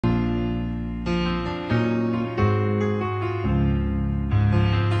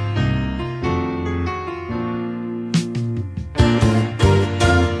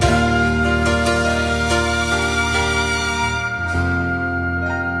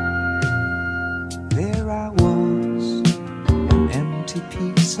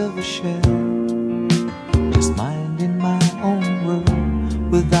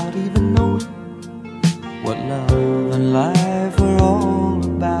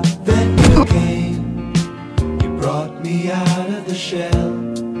shell.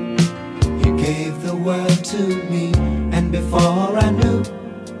 You gave the word to me, and before I knew,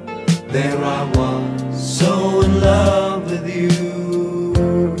 there I was, so in love with you.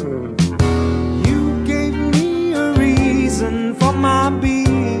 You gave me a reason for my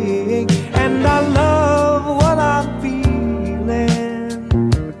being, and I love what I'm feeling.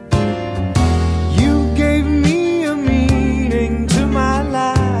 You gave me a meaning to my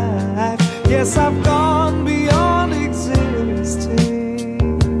life. Yes, I've gone beyond existing.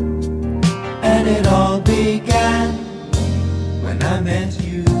 And it all began when I met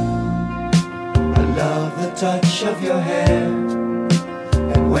you. I love the touch of your hair,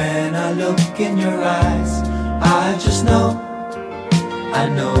 and when I look in your eyes, I just know, I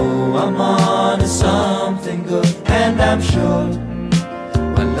know I'm on to something good. And I'm sure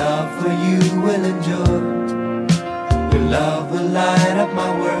my love for you will endure. Your love will light up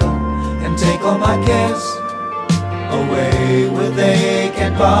my world and take all my cares away where they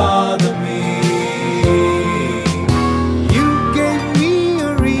can't bother me. You gave me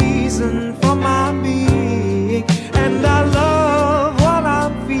a reason for my being, and I love what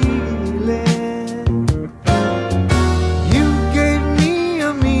I'm feeling. You gave me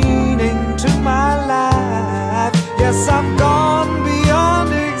a meaning to my life. Yes, I've gone beyond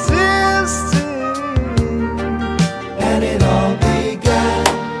existing. And it all began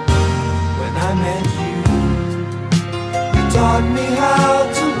when I met you. You taught me how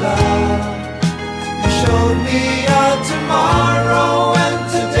to love. You showed me a tomorrow and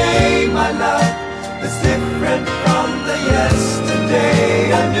today, my love, that's different from the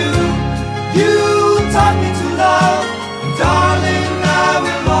yesterday I knew. You taught me to love, and darling, I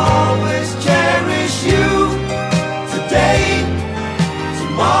will always cherish you. Today,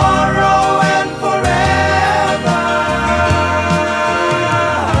 tomorrow, and forever.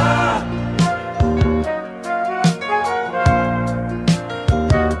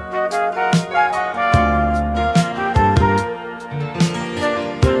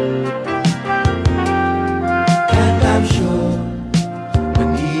 And I'm sure when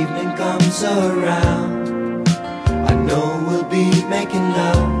evening comes around, I know we'll be making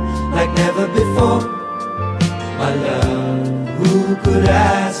love like never before. My love, who could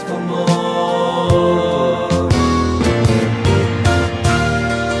ask for more?